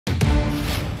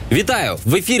Вітаю!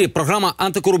 В ефірі програма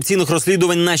антикорупційних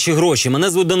розслідувань «Наші гроші». Мене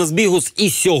звуть Денис Бігус, і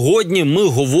сьогодні ми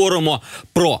говоримо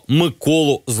про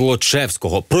Миколу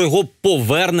Злочевського, про його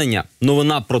повернення.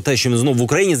 Новина про те, що він знов в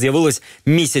Україні, з'явилась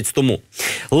місяць тому.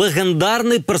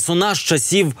 Легендарний персонаж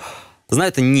часів,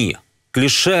 знаєте, ні.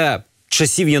 Кліше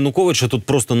часів Януковича тут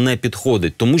просто не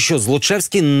підходить, тому що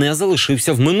Злочевський не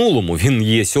залишився в минулому, він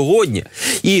є сьогодні.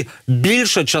 І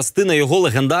більша частина його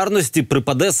легендарності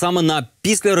припаде саме на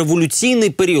післяреволюційний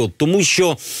період, тому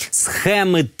що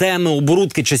схеми, теми,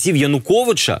 оборудки часів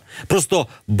Януковича просто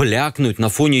блякнуть на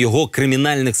фоні його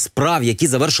кримінальних справ, які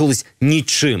завершились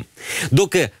нічим.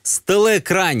 Доки з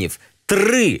телеекранів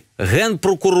 3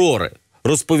 генпрокурори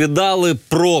розповідали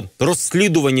про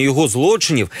розслідування його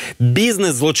злочинів,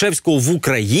 бізнес Злочевського в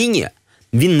Україні,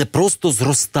 він не просто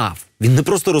зростав, він не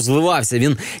просто розвивався,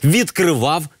 він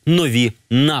відкривав нові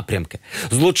напрямки.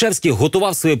 Злочевський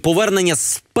готував своє повернення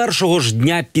з першого ж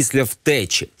дня після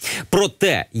втечі. Про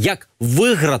те, як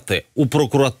виграти у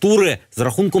прокуратури з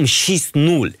рахунком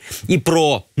 6-0. І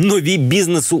про нові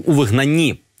бізнесу у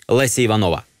вигнанні. Леся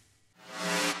Іванова.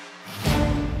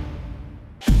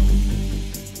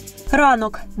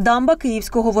 Ранок. Дамба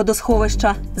Київського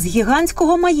водосховища. З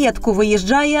гігантського маєтку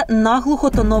виїжджає наглухо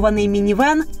тонований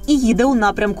мінівен і їде у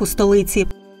напрямку столиці.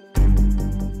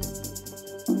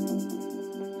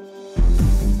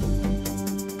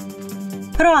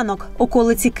 Ранок.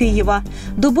 Околиці Києва.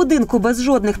 До будинку без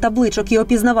жодних табличок і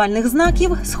опізнавальних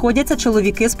знаків сходяться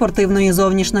чоловіки спортивної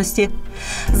зовнішності.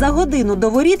 За годину до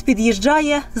воріт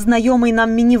під'їжджає знайомий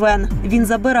нам мінівен. Він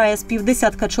забирає з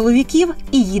півдесятка чоловіків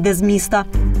і їде з міста.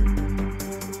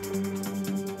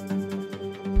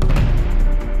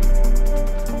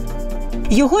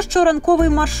 Його щоранковий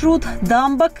маршрут –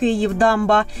 Дамба, Київ,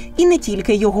 Дамба. І не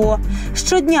тільки його.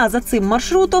 Щодня за цим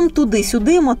маршрутом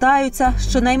туди-сюди мотаються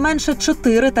щонайменше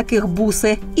 4 таких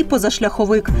буси і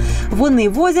позашляховик. Вони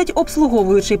возять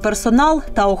обслуговуючий персонал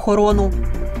та охорону.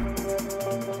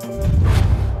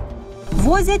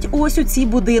 Возять ось у ці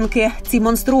будинки. Ці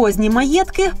монструозні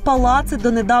маєтки – палаци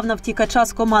донедавна втікача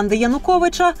з команди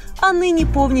Януковича, а нині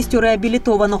повністю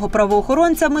реабілітованого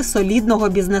правоохоронцями солідного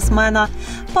бізнесмена.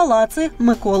 Палаци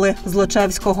Миколи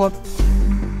Злочевського.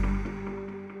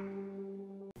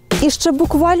 І ще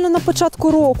буквально на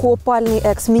початку року опальний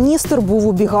екс-міністр був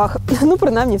у бігах. Ну,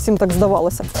 принаймні, всім так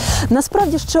здавалося.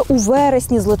 Насправді, ще у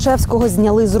вересні Злочевського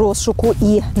зняли з розшуку.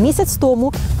 І місяць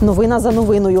тому новина за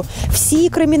новиною. Всі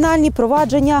кримінальні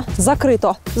провадження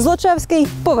закрито. Злочевський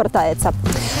повертається.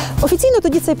 Офіційно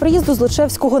тоді цей приїзд до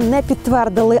Злочевського не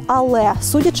підтвердили, але,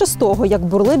 судячи з того, як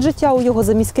бурлить життя у його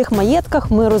заміських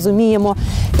маєтках, ми розуміємо,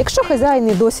 якщо хазяїн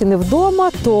і досі не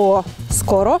вдома, то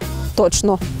скоро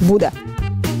точно буде.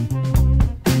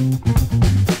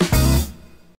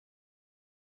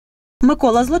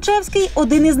 Микола Злочевський –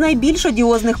 один із найбільш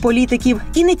одіозних політиків.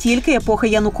 І не тільки епохи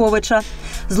Януковича.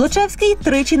 Злочевський –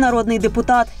 тричі народний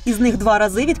депутат, із них 2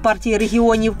 рази від партії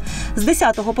регіонів. З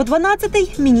 10-го по 12-й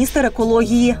 – міністр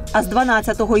екології, а з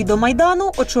 12-го і до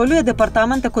Майдану очолює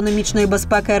департамент економічної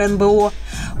безпеки РНБО.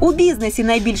 У бізнесі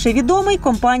найбільше відомий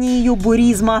компанією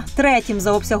 «Бурізма», 3-м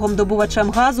за обсягом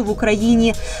добувачем газу в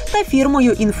Україні, та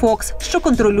фірмою «Інфокс», що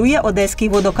контролює Одеський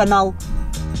водоканал.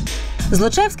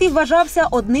 Злочевський вважався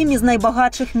одним із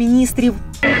найбагатших міністрів.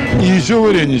 І ще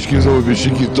варенички за обі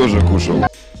щеки теж кушав.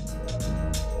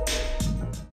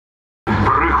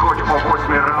 Приходь о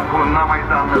 8 ранку на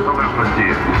Майдан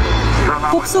Незалежності.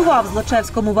 Попсував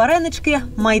Злочевському варенички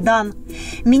Майдан.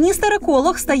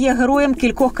 Міністр-еколог стає героєм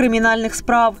кількох кримінальних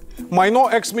справ. Майно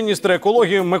екс-міністра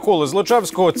екології Миколи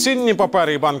Злочевського, цінні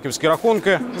папери і банківські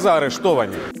рахунки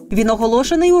заарештовані. Він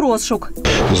оголошений у розшук.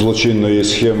 Злочинної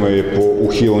схеми по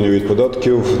ухиленню від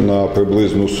податків на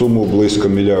приблизну суму близько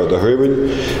мільярда гривень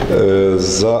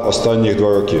за останні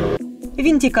 2 роки.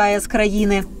 Він тікає з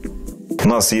країни. У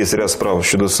нас є ряд справ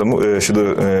щодо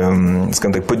скажімо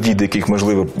так, подій, до яких,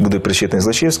 можливо, буде причетний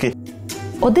Злочевський.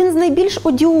 Один з найбільш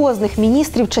одіозних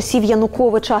міністрів часів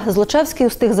Януковича. Злочевський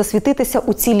устиг засвітитися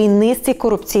у цілій низці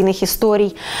корупційних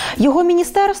історій. Його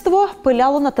міністерство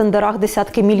пиляло на тендерах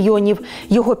десятки мільйонів.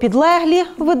 Його підлеглі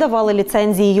видавали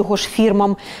ліцензії його ж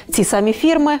фірмам. Ці самі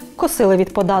фірми косили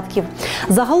від податків.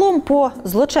 Загалом по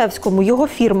Злочевському, його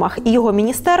фірмах і його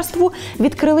міністерству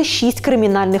відкрили 6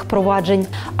 кримінальних проваджень.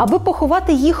 Аби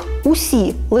поховати їх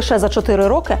усі лише за 4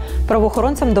 роки,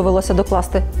 правоохоронцям довелося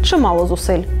докласти чимало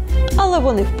зусиль. Але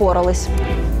вони впорались.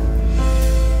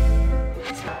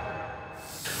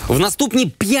 В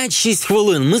наступні 5-6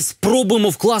 хвилин ми спробуємо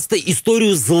вкласти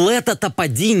історію злета та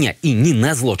падіння, і ні,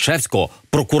 не Злочевського,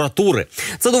 прокуратури.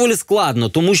 Це доволі складно,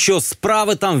 тому що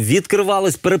справи там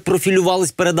відкривались,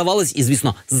 перепрофілювались, передавались і,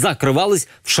 звісно, закривались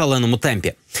в шаленому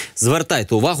темпі.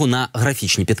 Звертайте увагу на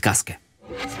графічні підказки.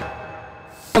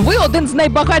 Ви один з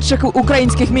найбагатших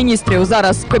українських міністрів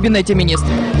зараз в Кабінеті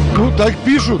міністрів. Ну, так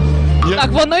пишут.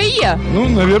 Так воно і є. Ну,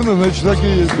 наверное, значит, так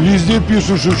и есть. Везде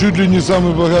пишут, что чуть ли не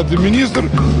самый богатый министр,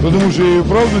 потому что я и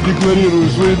правду декларирую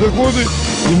свои доходы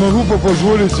и могу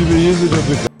позволить себе ездить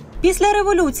отдыхать. Після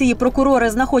революції прокурори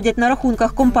знаходять на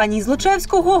рахунках компаній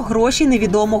Злочевського гроші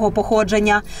невідомого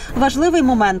походження. Важливий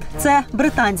момент – це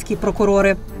британські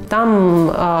прокурори. Там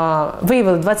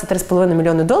виявили 23,5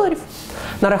 мільйони доларів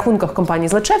на рахунках компанії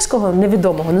Злочевського,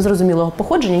 невідомого, незрозумілого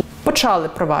походження. Почали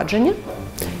провадження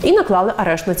і наклали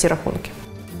арешт на ці рахунки.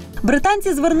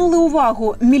 Британці звернули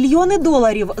увагу – мільйони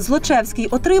доларів Злочевський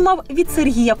отримав від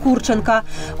Сергія Курченка.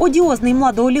 Одіозний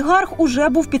младоолігарх уже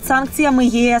був під санкціями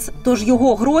ЄС, тож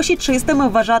його гроші чистими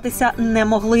вважатися не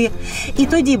могли. І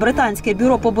тоді британське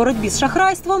бюро по боротьбі з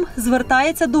шахрайством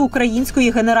звертається до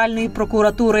української Генеральної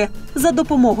прокуратури за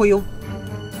допомогою.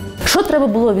 Що треба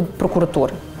було від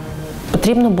прокуратури?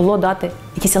 Потрібно було дати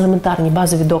якісь елементарні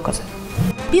базові докази.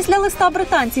 Після листа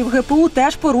британців ГПУ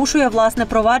теж порушує власне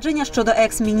провадження щодо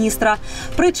екс-міністра.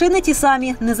 Причини ті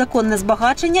самі – незаконне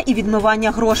збагачення і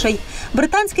відмивання грошей.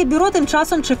 Британське бюро тим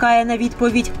часом чекає на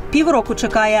відповідь. Півроку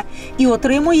чекає. І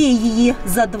отримує її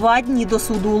за 2 дні до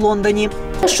суду у Лондоні.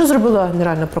 Що зробила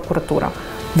Генеральна прокуратура?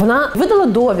 Вона видала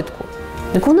довідку,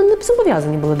 яку вони не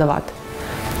зобов'язані були давати.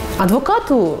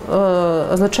 Адвокату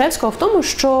Злочевського в тому,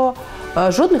 що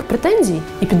жодних претензій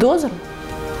і підозр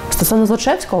стосовно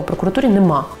Злочевського в прокуратурі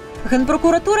нема.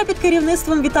 Генпрокуратура під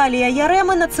керівництвом Віталія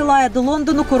Яреми надсилає до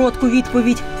Лондону коротку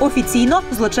відповідь. Офіційно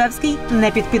Злочевський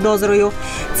не під підозрою.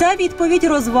 Ця відповідь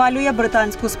розвалює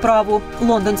британську справу.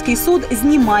 Лондонський суд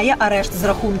знімає арешт з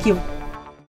рахунків.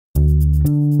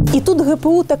 І тут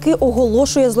ГПУ таки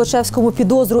оголошує Злочевському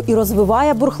підозру і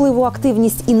розвиває бурхливу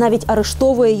активність, і навіть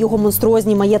арештовує його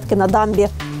монструозні маєтки на дамбі.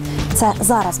 Це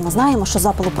зараз ми знаємо, що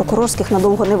запалу прокурорських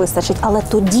надовго не вистачить. Але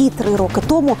тоді, 3 роки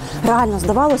тому, реально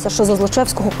здавалося, що за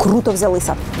Злочевського круто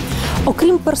взялися.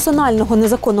 Окрім персонального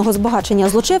незаконного збагачення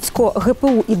Злочевського,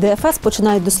 ГПУ і ДФС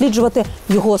починають досліджувати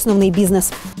його основний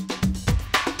бізнес.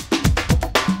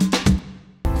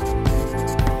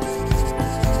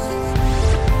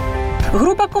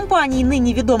 Група компаній,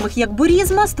 нині відомих як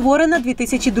 «Бурізма», створена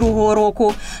 2002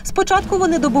 року. Спочатку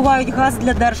вони добувають газ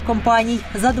для держкомпаній.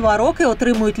 За 2 роки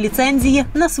отримують ліцензії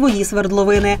на свої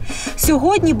свердловини.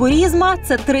 Сьогодні «Бурізма» –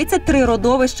 це 33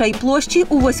 родовища і площі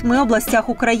у 8 областях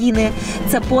України.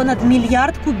 Це понад 1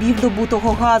 мільярд кубів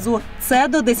добутого газу. Це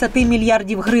до 10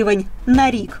 мільярдів гривень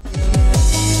на рік.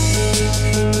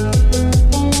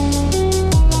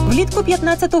 Влітку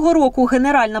 2015 року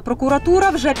Генеральна прокуратура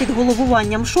вже під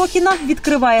головуванням Шокіна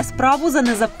відкриває справу за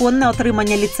незаконне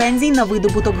отримання ліцензій на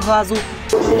видобуток газу.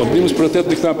 Одним з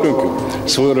пріоритетних напрямків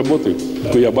своєї роботи,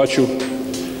 яку я бачу,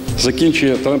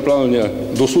 закінчення та направлення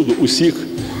до суду усіх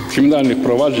кримінальних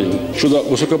проваджень щодо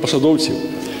високопосадовців,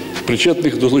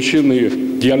 причетних до злочинної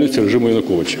діяльності режиму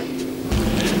Януковича.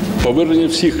 Повернення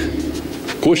всіх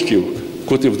коштів,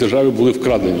 котрі в державі були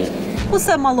вкрадені.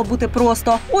 Усе мало бути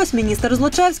просто. Ось міністр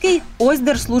Злочевський, ось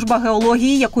Держслужба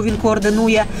геології, яку він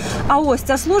координує. А ось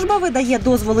ця служба видає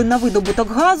дозволи на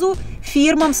видобуток газу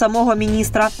фірмам самого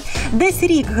міністра. Десь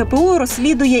рік ГПУ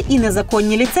розслідує і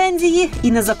незаконні ліцензії,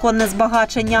 і незаконне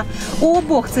збагачення. У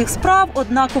обох цих справ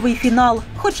однаковий фінал,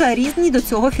 хоча різні до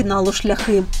цього фіналу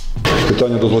шляхи.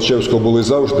 Питання до Злочевського були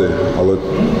завжди, але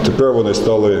тепер вони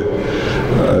стали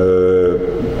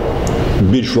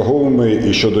більш ваговими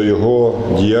і щодо його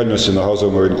діяльності на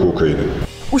газовому ринку України.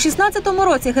 У 2016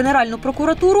 році Генеральну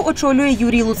прокуратуру очолює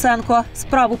Юрій Луценко.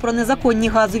 Справу про незаконні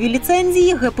газові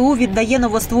ліцензії ГПУ віддає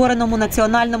новоствореному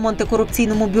Національному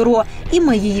антикорупційному бюро, і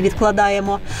ми її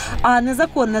відкладаємо. А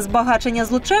незаконне збагачення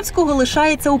Злочевського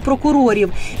лишається у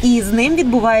прокурорів, і з ним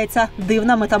відбувається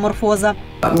дивна метаморфоза.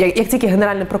 Як тільки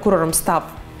генеральним прокурором став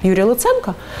Юрій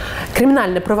Луценко,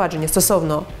 кримінальне провадження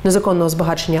стосовно незаконного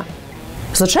збагачення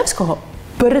Злочевського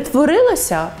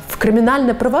перетворилося в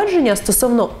кримінальне провадження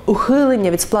стосовно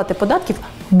ухилення від сплати податків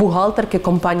бухгалтерки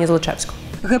компанії Злочевського.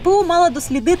 ГПУ мала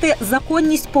дослідити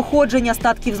законність походження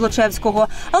статків Злочевського,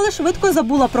 але швидко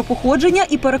забула про походження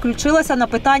і переключилася на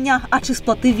питання, а чи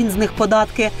сплатив він з них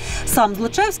податки. Сам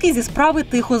Злочевський зі справи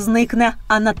тихо зникне,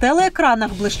 а на телеекранах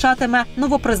блищатиме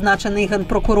новопризначений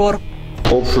генпрокурор.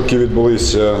 Обшуки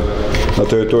відбулися на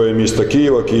території міста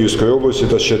Києва, Київської області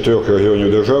та ще 3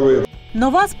 регіонів держави.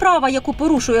 Нова справа, яку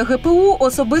порушує ГПУ,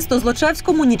 особисто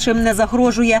Злочевському нічим не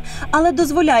загрожує, але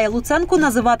дозволяє Луценку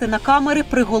називати на камери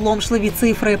приголомшливі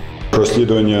цифри.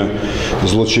 Розслідування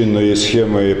злочинної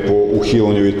схеми по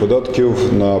ухиленню від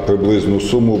податків на приблизну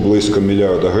суму близько 1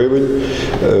 мільярда гривень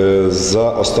за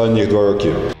останні 2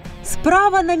 роки.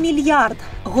 Справа на мільярд.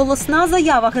 Голосна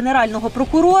заява генерального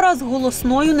прокурора з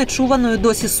голосною нечуваною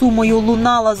досі сумою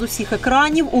лунала з усіх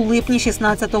екранів у липні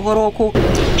 2016 року.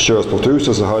 Ще раз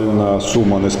повторюся, загальна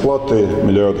сума несплати – 1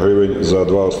 мільярд гривень за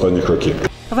 2 останніх роки.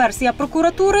 Версія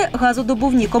прокуратури –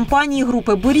 газодобувні компанії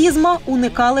групи «Бурізма»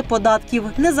 уникали податків,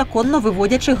 незаконно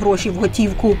виводячи гроші в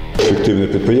готівку. Фіктивне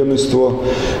підприємництво,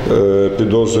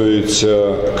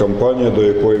 підозрюється компанія, до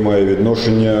якої має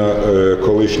відношення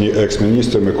колишній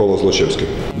екс-міністр Микола Злочевський.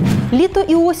 Літо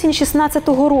і осінь 2016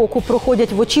 року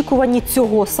проходять в очікуванні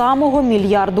цього самого 1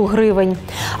 мільярду гривень.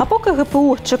 А поки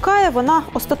ГПУ чекає, вона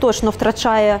остаточно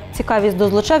втрачає цікавість до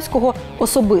Злочевського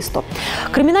особисто.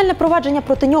 Кримінальне провадження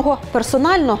проти нього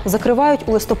персонально закривають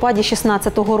у листопаді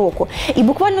 2016 року. І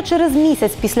буквально через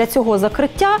місяць після цього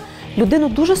закриття людину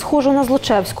дуже схожу на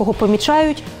Злочевського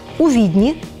помічають у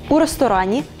Відні, у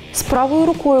ресторані, з правою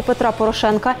рукою Петра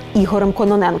Порошенка Ігорем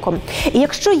Кононенком. І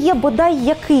якщо є бодай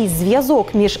якийсь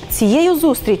зв'язок між цією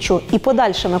зустріччю і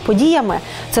подальшими подіями,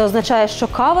 це означає, що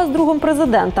кава з другом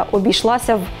президента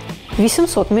обійшлася в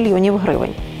 800 мільйонів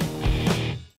гривень.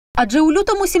 Адже у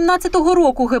лютому 2017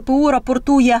 року ГПУ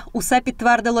рапортує, усе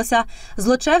підтвердилося.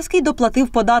 Злочевський доплатив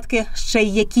податки ще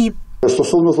й які.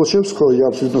 Стосовно Злочевського, я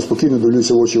абсолютно спокійно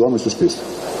дивлюся в очі вам і суспільству.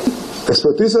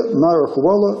 Експертиза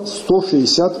нарахувала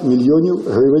 160 мільйонів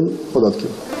гривень податків.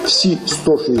 Всі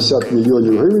 160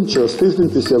 мільйонів гривень через тиждень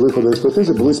після виходу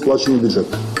експертизи були сплачені в бюджет.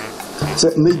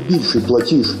 Це найбільший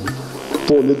платіж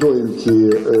по недоїмки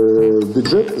в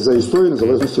бюджет за історію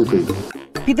незалежності України.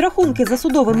 Підрахунки за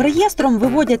судовим реєстром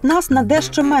виводять нас на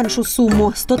дещо меншу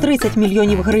суму – 130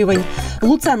 мільйонів гривень.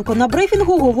 Луценко на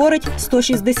брифінгу говорить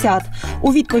 160.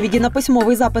 У відповіді на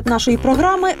письмовий запит нашої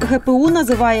програми ГПУ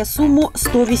називає суму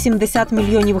 180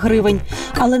 мільйонів гривень.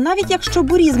 Але навіть якщо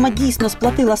Бурізма дійсно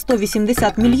сплатила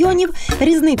 180 мільйонів,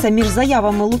 різниця між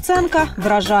заявами Луценка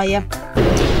вражає.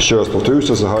 Ще раз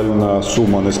повторюся, загальна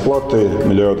сума несплати – 1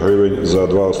 мільярд гривень за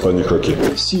 2 останніх роки.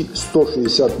 Всі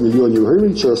 160 мільйонів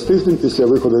гривень через тиждень після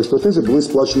виходу експертизи були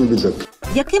сплачені в бюджет.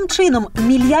 Яким чином 1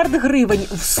 мільярд гривень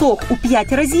всок у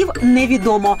 5 разів –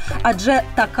 невідомо. Адже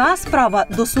така справа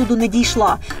до суду не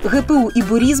дійшла. ГПУ і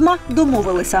Бурізма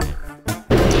домовилися.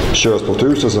 Ще раз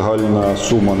повторюся, загальна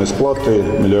сума несплати –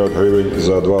 1 мільярд гривень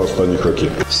за 2 останніх роки.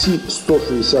 Всі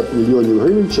 160 мільйонів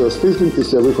гривень через тиждень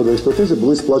після виходу експертизи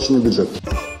були сплачені в бюджет.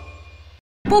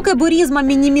 Поки Бурізма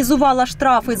мінімізувала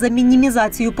штрафи за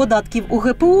мінімізацію податків у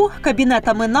ГПУ,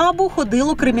 кабінетами НАБУ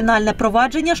ходило кримінальне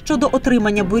провадження щодо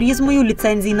отримання Бурізмою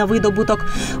ліцензій на видобуток.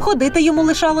 Ходити йому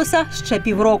лишалося ще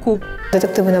півроку.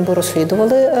 Детективи НАБУ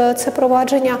розслідували це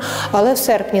провадження, але в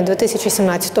серпні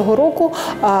 2017 року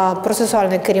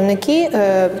процесуальні керівники,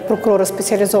 прокурори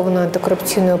спеціалізованої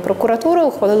антикорупційної прокуратури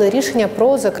ухвалили рішення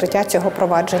про закриття цього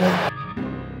провадження.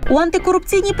 У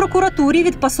антикорупційній прокуратурі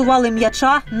відпасували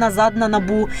м'яча назад на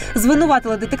НАБУ.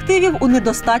 Звинуватили детективів у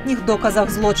недостатніх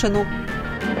доказах злочину.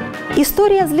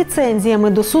 Історія з ліцензіями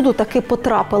до суду таки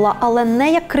потрапила, але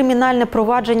не як кримінальне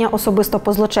провадження особисто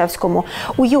по Злочевському.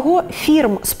 У його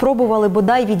фірм спробували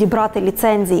бодай відібрати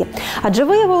ліцензії. Адже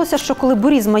виявилося, що коли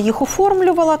Бурізма їх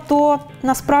оформлювала, то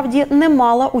насправді не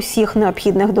мала усіх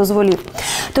необхідних дозволів.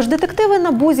 Тож детективи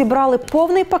НАБУ зібрали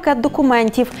повний пакет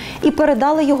документів і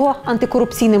передали його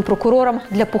антикорупційним прокурорам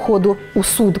для походу у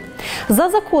суд. За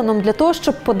законом, для того,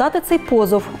 щоб подати цей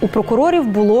позов, у прокурорів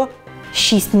було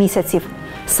 6 місяців.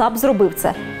 САП зробив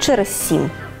це через 7.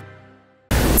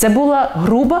 Це була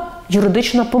груба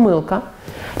юридична помилка.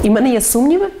 І в мене є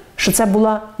сумніви, що це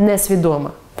була несвідома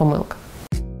помилка.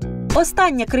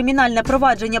 Останнє кримінальне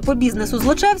провадження по бізнесу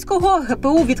Злочевського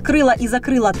ГПУ відкрила і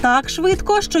закрила так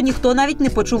швидко, що ніхто навіть не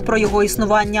почув про його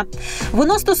існування.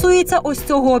 Воно стосується ось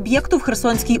цього об'єкту в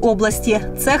Херсонській області.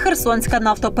 Це Херсонська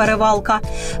нафтоперевалка.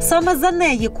 Саме за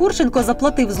неї Курченко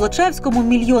заплатив Злочевському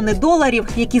мільйони доларів,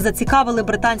 які зацікавили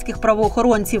британських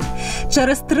правоохоронців.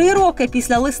 Через 3 роки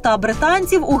після листа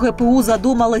британців у ГПУ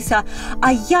задумалися,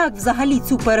 а як взагалі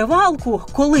цю перевалку,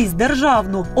 колись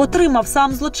державну, отримав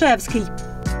сам Злочевський?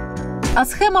 А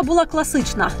схема була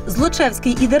класична.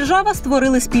 Злочевський і держава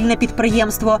створили спільне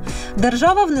підприємство.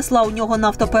 Держава внесла у нього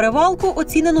нафтоперевалку,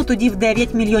 оцінену тоді в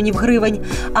 9 мільйонів гривень.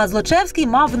 А Злочевський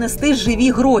мав внести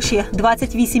живі гроші –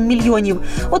 28 мільйонів,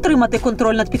 отримати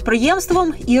контроль над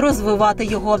підприємством і розвивати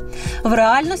його. В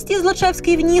реальності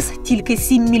Злочевський вніс тільки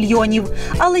 7 мільйонів.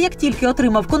 Але як тільки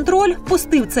отримав контроль,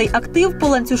 пустив цей актив по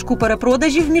ланцюжку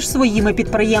перепродажів між своїми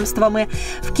підприємствами.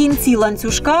 В кінці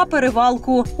ланцюжка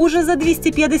перевалку уже за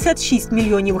 256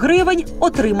 мільйонів гривень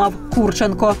отримав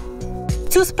Курченко.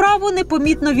 Цю справу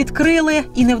непомітно відкрили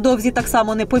і невдовзі так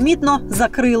само непомітно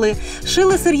закрили.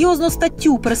 Шили серйозну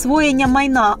статтю присвоєння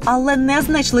майна, але не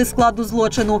знайшли складу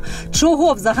злочину.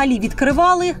 Чого взагалі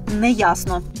відкривали,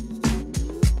 неясно.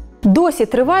 Досі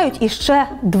тривають іще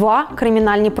 2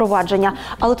 кримінальні провадження.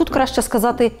 Але тут краще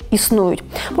сказати існують.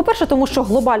 По-перше, тому що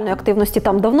глобальної активності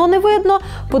там давно не видно.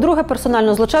 По-друге,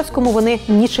 персонально Злочевському вони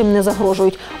нічим не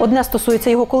загрожують. Одне стосується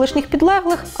його колишніх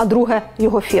підлеглих, а друге –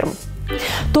 його фірм.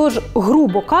 Тож,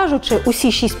 грубо кажучи,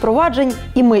 усі 6 проваджень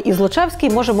і ми, і Злочевський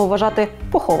можемо вважати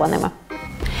похованими.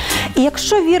 І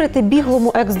якщо вірити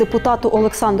біглому екс-депутату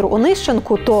Олександру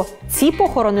Онищенку, то ці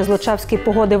похорони Злочевський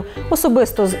погодив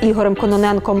особисто з Ігорем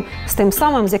Кононенком, з тим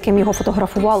самим, з яким його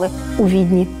фотографували у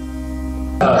Відні.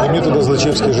 И мне туда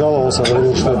Злочевский жаловался,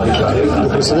 говорил, что ты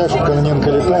представляешь, что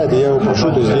Кононенко летает, и я его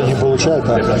прошу, то есть деньги получает,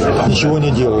 а ничего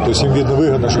не делаю. То есть им видно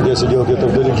выгодно, чтобы я сидел где-то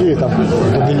вдалеке, и там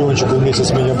по миллиончику в месяц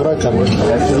меня брать там,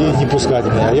 и не пускать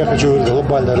меня. А я хочу, говорит,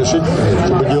 глобально решить,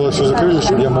 чтобы дело все закрыли,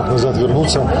 чтобы я мог назад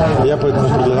вернуться. И я поэтому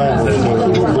предлагаю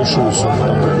ему большую сумму.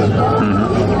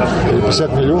 Там,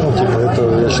 50 миллионов, типа,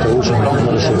 это, я считаю, очень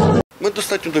решение. Ми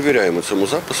достатньо довіряємо цьому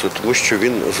запису, тому що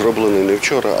він зроблений не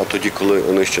вчора, а тоді, коли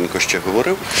Онищенко ще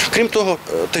говорив. Крім того,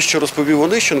 те, що розповів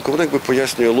Онищенко, воно якби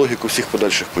пояснює логіку всіх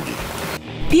подальших подій.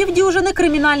 Півдюжини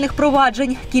кримінальних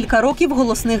проваджень, кілька років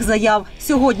голосних заяв.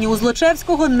 Сьогодні у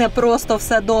Злочевського не просто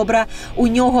все добре. У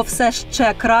нього все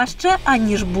ще краще,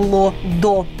 аніж було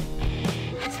до.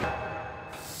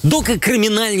 Доки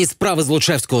кримінальні справи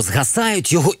Злочевського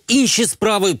згасають, його інші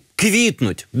справи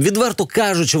квітнуть. Відверто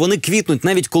кажучи, вони квітнуть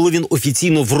навіть коли він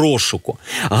офіційно в розшуку.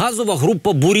 Газова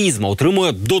група «Бурізма»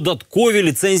 отримує додаткові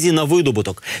ліцензії на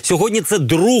видобуток. Сьогодні це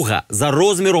друга за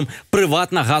розміром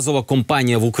приватна газова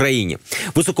компанія в Україні.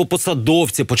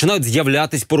 Високопосадовці починають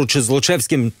з'являтись поруч із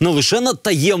Злочевським не лише на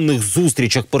таємних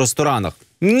зустрічах по ресторанах.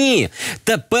 Ні,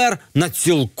 тепер на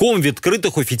цілком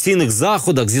відкритих офіційних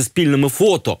заходах зі спільними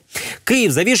фото.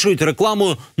 Київ завішують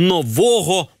рекламою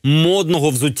нового модного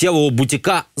взуттєвого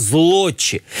бутіка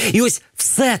 «Злочі». І ось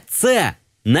все це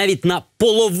навіть на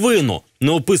половину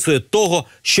не описує того,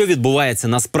 що відбувається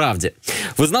насправді.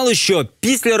 Ви знали, що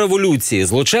після революції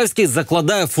Злочевський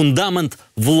закладає фундамент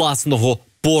власного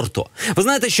порту. Ви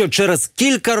знаєте, що через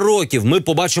кілька років ми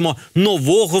побачимо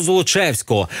нового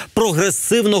Злочевського,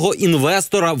 прогресивного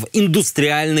інвестора в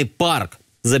індустріальний парк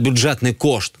за бюджетний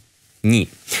кошт? Ні.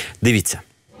 Дивіться.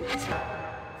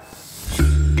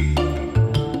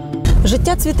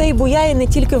 Життя цвіте і буяє не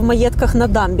тільки в маєтках на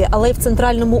дамбі, але й в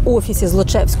центральному офісі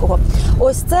Злочевського.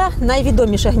 Ось це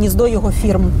найвідоміше гніздо його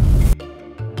фірм.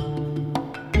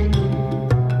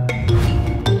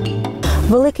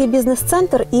 Великий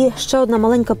бізнес-центр і ще одна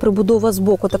маленька прибудова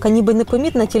збоку, така ніби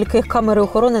непомітна, тільки камери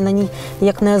охорони на ній,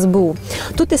 як на СБУ.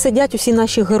 Тут і сидять усі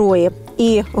наші герої.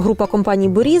 І група компаній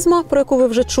 «Бурізма», про яку ви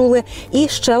вже чули, і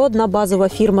ще одна базова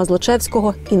фірма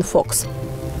Злочевського «Інфокс».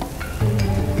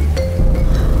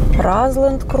 Раз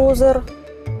ленд-крузер,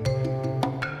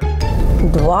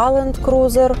 2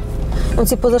 ленд-крузер.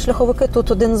 Оці позашляховики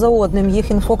тут один за одним.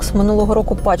 Їх «Інфокс» минулого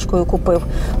року пачкою купив.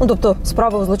 Тобто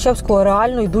справи у Злочевського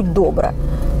реально йдуть добре.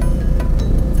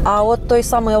 А от той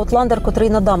самий «Аутландер», котрий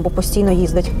на дамбу постійно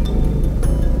їздить.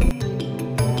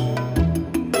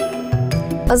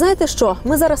 А знаєте що?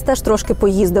 Ми зараз теж трошки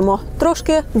поїздимо.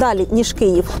 Трошки далі, ніж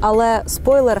Київ. Але,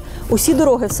 спойлер, усі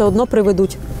дороги все одно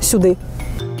приведуть сюди.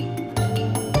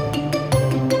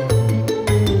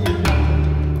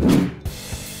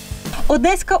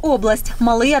 Одеська область –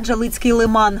 малий Аджалицький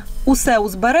лиман. Усе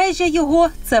узбережжя його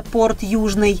 – це порт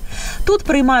Южний. Тут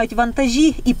приймають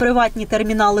вантажі і приватні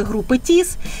термінали групи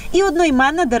ТІС, і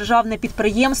одноіменне державне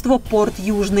підприємство «Порт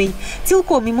Южний».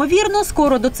 Цілком імовірно,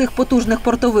 скоро до цих потужних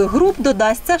портових груп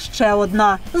додасться ще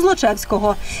одна –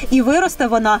 Злочевського. І виросте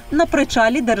вона на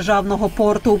причалі державного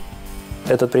порту.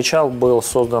 Этот причал был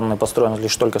создан и построен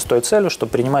лишь только с той целью,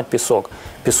 чтобы принимать песок.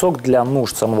 Песок для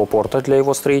нужд самого порта, для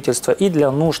его строительства и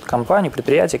для нужд компаний,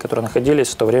 предприятий, которые находились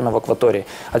в то время в акватории.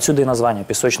 Отсюда и название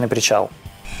 «Песочный причал».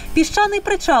 Піщаний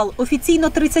причал – офіційно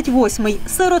 38-й,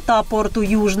 сирота порту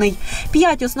Южний.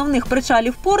 5 основних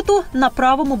причалів порту на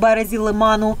правому березі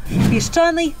лиману,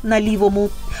 Піщаний – на лівому.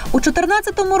 У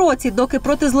 2014 році, доки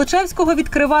проти Злочевського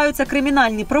відкриваються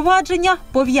кримінальні провадження,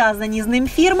 пов'язані з ним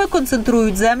фірми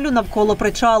концентрують землю навколо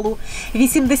причалу.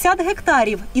 80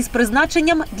 гектарів із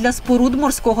призначенням для споруд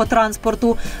морського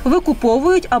транспорту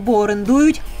викуповують або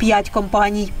орендують 5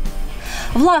 компаній.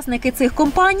 Власники цих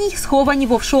компаній сховані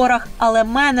в офшорах, але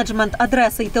менеджмент,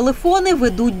 адреси й телефони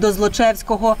ведуть до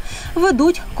Злочевського.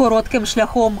 Ведуть коротким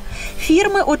шляхом.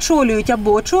 Фірми очолюють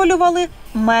або очолювали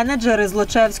менеджери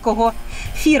Злочевського.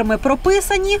 Фірми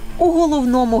прописані у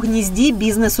головному гнізді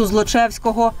бізнесу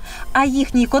Злочевського. А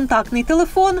їхній контактний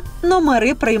телефон –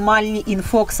 номери приймальні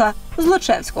інфокса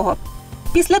Злочевського.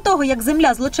 Після того, як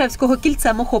земля Злочевського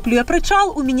кільцем охоплює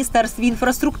причал, у Міністерстві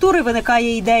інфраструктури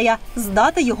виникає ідея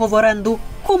здати його в оренду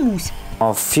комусь.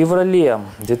 В феврале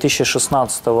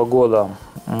 2016 года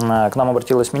к нам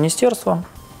обратилось министерство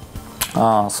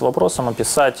с вопросом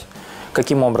описать,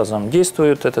 каким образом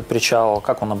действует этот причал,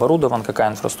 как он оборудован, какая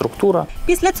инфраструктура.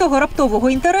 Після цього раптового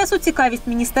інтересу цікавість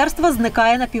міністерства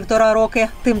зникає на 1,5 роки.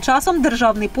 Тим часом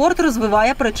державний порт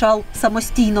розвиває причал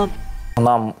самостійно.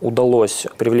 Нам удалось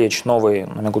привлечь новую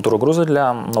номенклатуру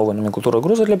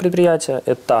груза для предприятия.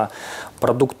 Это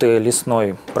продукты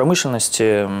лесной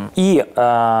промышленности. И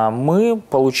мы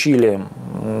получили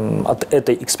от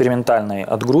этой экспериментальной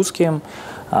отгрузки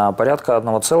порядка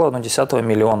 1,1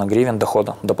 миллиона гривен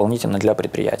дохода дополнительно для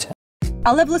предприятия.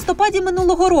 Але в листопаді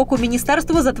минулого року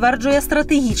міністерство затверджує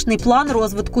стратегічний план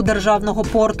розвитку державного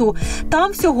порту.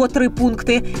 Там всього 3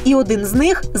 пункти. І один з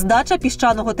них – здача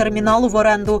піщаного терміналу в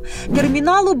оренду.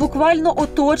 Терміналу буквально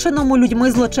оточеному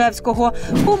людьми Злочевського.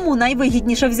 Кому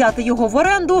найвигідніше взяти його в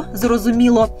оренду –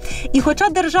 зрозуміло. І хоча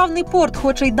державний порт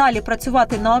хоче й далі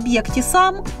працювати на об'єкті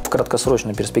сам, в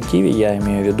краткосрочной перспективе, я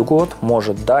имею в виду год,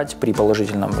 может дать при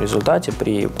положительном результате,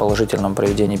 при положительном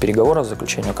проведении переговоров,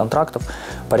 заключению контрактов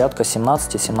порядка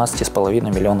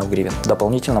 17-17,5 миллионов гривен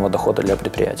дополнительного дохода для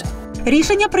предприятия.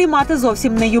 Рішення приймати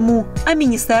зовсім не йому, а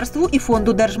міністерству і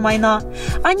фонду держмайна.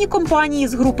 Ані компанії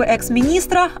з групи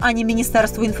екс-міністра, ані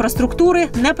Міністерство інфраструктури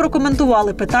не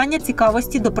прокоментували питання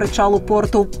цікавості до причалу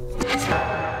порту.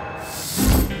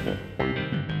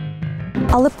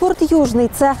 Але порт Южний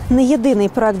 – це не єдиний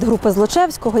проект групи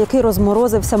Злочевського, який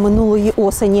розморозився минулої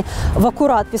осені.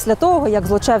 Акурат після того, як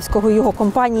Злочевського і його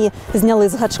компанії зняли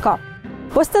з гачка.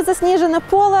 Ось це засніжене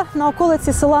поле на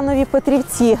околиці села Нові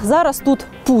Петрівці. Зараз тут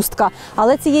пустка.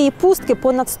 Але цієї пустки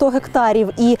понад 100 гектарів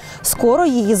і скоро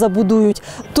її забудують.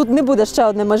 Тут не буде ще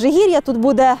одне Межигір'я, тут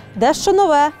буде дещо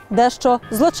нове, дещо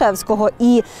Злочевського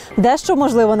і дещо,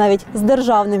 можливо, навіть з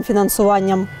державним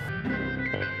фінансуванням.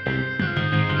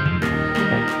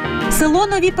 Село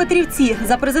Нові Петрівці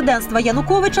за президентства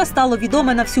Януковича стало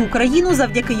відоме на всю Україну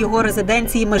завдяки його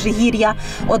резиденції Межигір'я.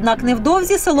 Однак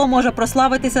невдовзі село може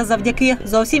прославитися завдяки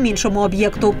зовсім іншому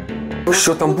об'єкту.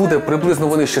 Що там буде, приблизно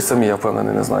вони ще самі, я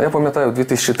впевнений, не знаю. Я пам'ятаю, у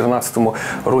 2013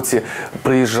 році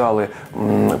приїжджали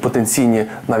потенційні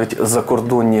навіть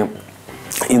закордонні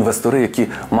інвестори, які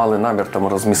мали намір там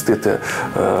розмістити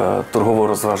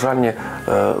торгово-розважальні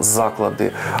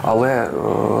заклади, але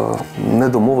не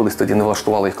домовились тоді, не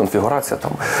влаштувала їх конфігурація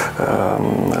там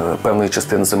певної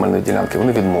частини земельної ділянки,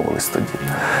 вони відмовились тоді.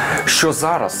 Що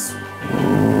зараз,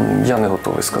 я не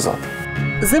готовий сказати.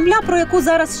 Земля, про яку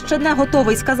зараз ще не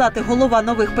готовий сказати голова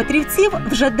Нових Петрівців,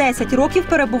 вже 10 років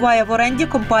перебуває в оренді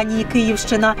компанії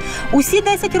 «Київщина». Усі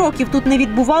 10 років тут не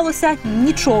відбувалося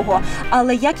нічого.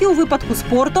 Але, як і у випадку з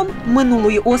портом,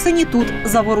 минулої осені тут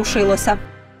заворушилося.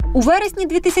 У вересні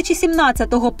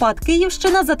 2017-го ПАТ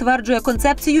 «Київщина» затверджує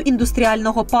концепцію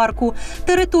індустріального парку –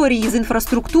 території з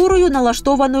інфраструктурою,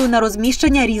 налаштованою на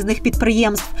розміщення різних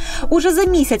підприємств. Уже за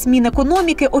місяць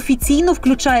Мінекономіки офіційно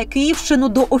включає Київщину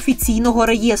до офіційного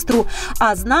реєстру.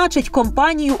 А значить,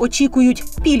 компанію очікують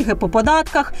пільги по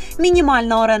податках,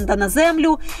 мінімальна оренда на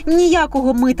землю,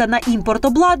 ніякого мита на імпорт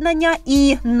обладнання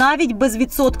і навіть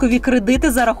безвідсоткові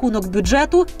кредити за рахунок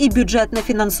бюджету і бюджетне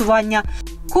фінансування.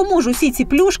 Кому ж усі ці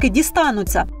плюшки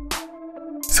дістануться?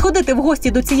 Сходити в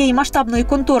гості до цієї масштабної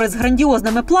контори з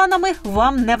грандіозними планами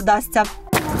вам не вдасться.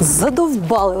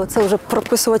 Задовбали оце вже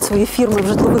прописувати свої фірми в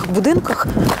житлових будинках.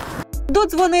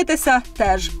 Додзвонитися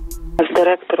теж. З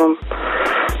директором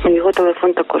його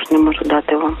телефон також не можу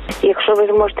дати вам. Якщо ви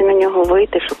зможете на нього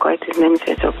вийти, шукайте з ним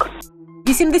зв'язок.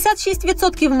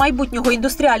 86% майбутнього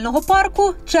індустріального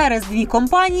парку через 2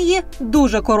 компанії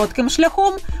дуже коротким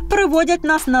шляхом приводять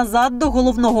нас назад до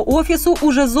головного офісу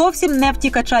уже зовсім не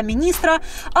втікача міністра,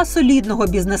 а солідного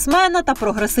бізнесмена та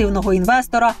прогресивного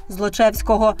інвестора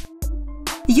Злочевського.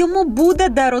 Йому буде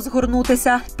де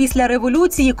розгорнутися. Після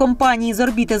революції компанії з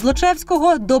орбіти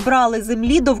Злочевського добрали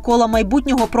землі довкола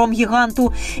майбутнього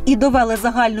промгіганту і довели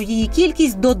загальну її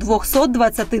кількість до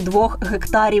 222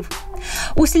 гектарів.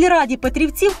 У сільраді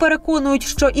Петрівців переконують,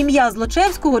 що ім'я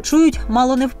Злочевського чують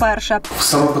мало не вперше.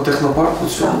 Саме по технопарку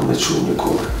цього не чув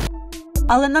ніколи.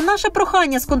 Але на наше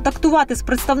прохання сконтактувати з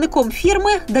представником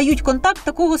фірми дають контакт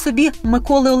такого собі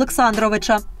Миколи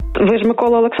Олександровича. Ви ж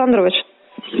Микола Олександрович?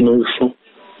 Ну і що?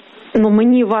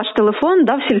 Мені ваш телефон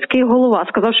дав сільський голова.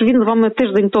 Сказав, що він з вами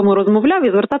тиждень тому розмовляв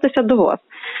і звертатися до вас.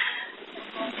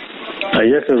 А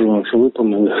я кажу вам, що ви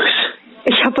помилилися.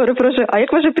 Я перепрошую, а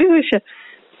як ваше прізвище?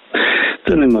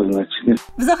 Це нема значення.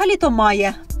 Взагалі-то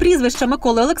має. Прізвище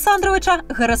Миколи Олександровича –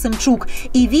 Герасимчук.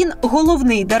 І він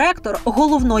головний директор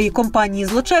головної компанії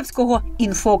Злочевського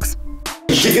 «Інфокс».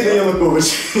 Тільки не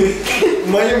Янукович.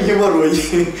 Маємо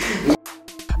геморой.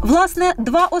 Власне,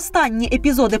 два останні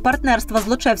епізоди партнерства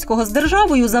Злочевського з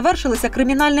державою завершилися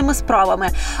кримінальними справами.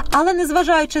 Але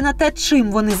незважаючи на те,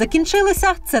 чим вони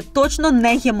закінчилися, це точно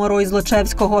не геморой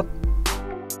Злочевського.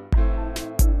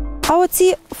 А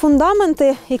оці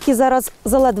фундаменти, які зараз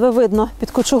заледве видно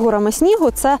під кучугурами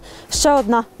снігу, це ще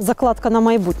одна закладка на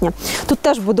майбутнє. Тут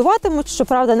теж будуватимуть,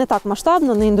 щоправда, не так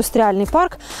масштабно, не індустріальний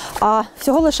парк, а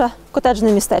всього лише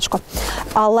котеджне містечко.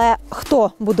 Але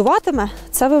хто будуватиме,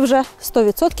 це ви вже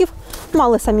 100%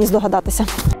 мали самі здогадатися.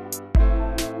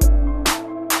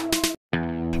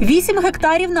 8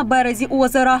 гектарів на березі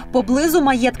озера, поблизу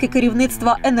маєтки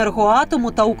керівництва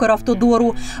Енергоатому та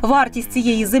Укравтодору. Вартість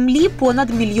цієї землі – понад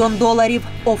 $1 мільйон.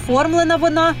 Оформлена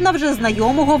вона на вже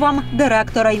знайомого вам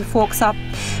директора «Інфокса».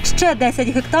 Ще 10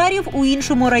 гектарів у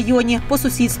іншому районі, по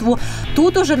сусідству.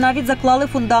 Тут уже навіть заклали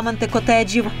фундаменти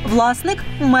котеджів. Власник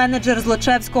 – менеджер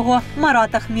Злочевського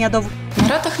Марат Ахмєдов.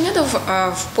 Марат Ахмєдов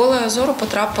в поле зору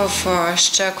потрапив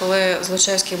ще коли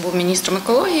Злочевський був міністром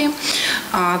екології.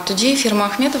 Тоді фірма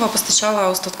Ахмєдова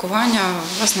постачала устаткування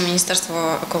власне Міністерство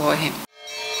екології.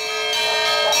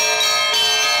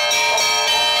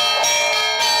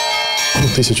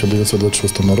 У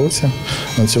 1926 році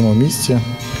на цьому місці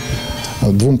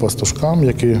двом пастушкам,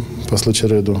 які пасли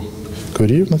череду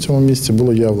корів на цьому місці,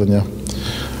 було явлення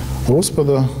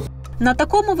Господа. На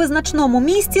такому визначному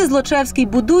місці Злочевський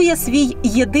будує свій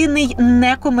єдиний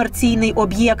некомерційний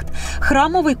об'єкт –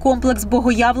 храмовий комплекс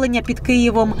Богоявлення під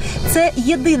Києвом. Це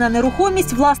єдина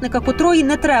нерухомість, власника котрої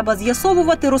не треба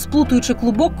з'ясовувати, розплутуючи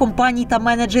клубок компаній та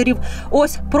менеджерів.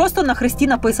 Ось просто на хресті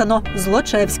написано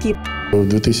 «Злочевський». У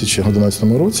 2011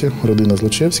 році родина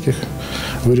Злочевських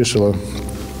вирішила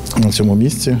на цьому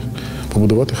місці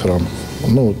побудувати храм.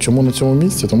 Чому на цьому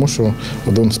місці? Тому що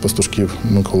один з пастушків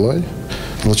Миколай,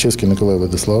 Злочевський Миколай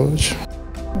Владиславович.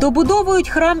 Добудовують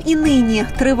храм і нині.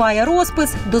 Триває розпис,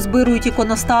 дозбирують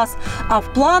іконостас, а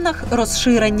в планах –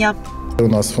 розширення. У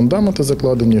нас фундаменти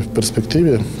закладені, в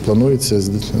перспективі планується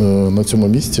на цьому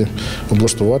місці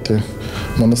облаштувати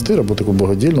монастир або таку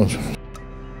богодільну.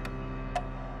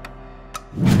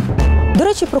 До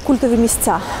речі, про культові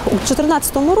місця. У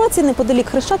 2014 році неподалік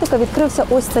Хрещатика відкрився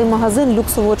ось цей магазин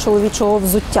люксового чоловічого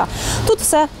взуття. Тут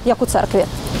все як у церкві.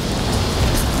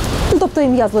 Тобто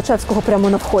ім'я Злочевського прямо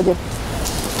на вході.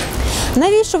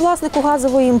 Навіщо власнику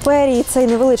газової імперії цей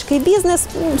невеличкий бізнес?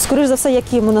 Скоріш за все, як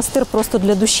і монастир просто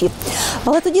для душі.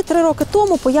 Але тоді, 3 роки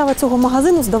тому, поява цього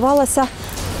магазину здавалася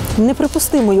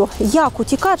неприпустимою. Як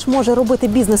утікач може робити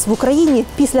бізнес в Україні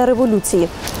після революції?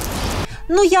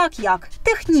 Ну як?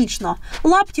 Технічно.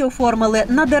 Лапті оформили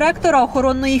на директора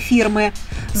охоронної фірми,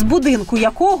 з будинку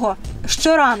якого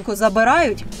щоранку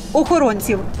забирають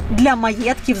охоронців для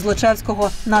маєтків Злочевського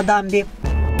на дамбі.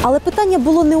 Але питання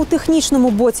було не у технічному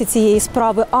боці цієї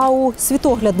справи, а у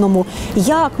світоглядному.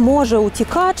 Як може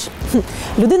утікач,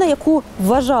 людина, яку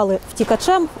вважали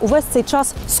втікачем, увесь цей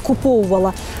час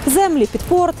скуповувала землі під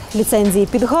порт, ліцензії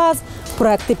під газ,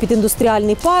 проекти під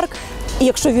індустріальний парк. І,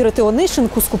 якщо вірити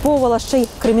Онищенку, скуповувала ще й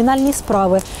кримінальні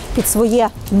справи під своє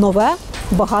нове,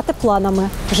 багате планами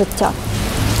життя.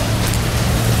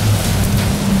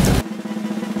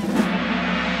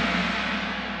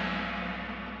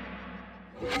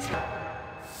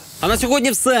 А на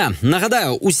сьогодні все.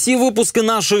 Нагадаю, усі випуски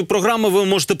нашої програми ви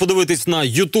можете подивитись на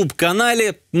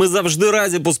YouTube-каналі. Ми завжди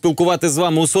раді поспілкувати з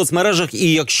вами у соцмережах.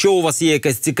 І якщо у вас є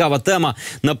якась цікава тема,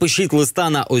 напишіть листа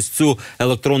на ось цю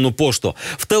електронну пошту.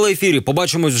 В телеефірі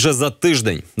побачимось вже за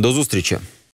тиждень. До зустрічі.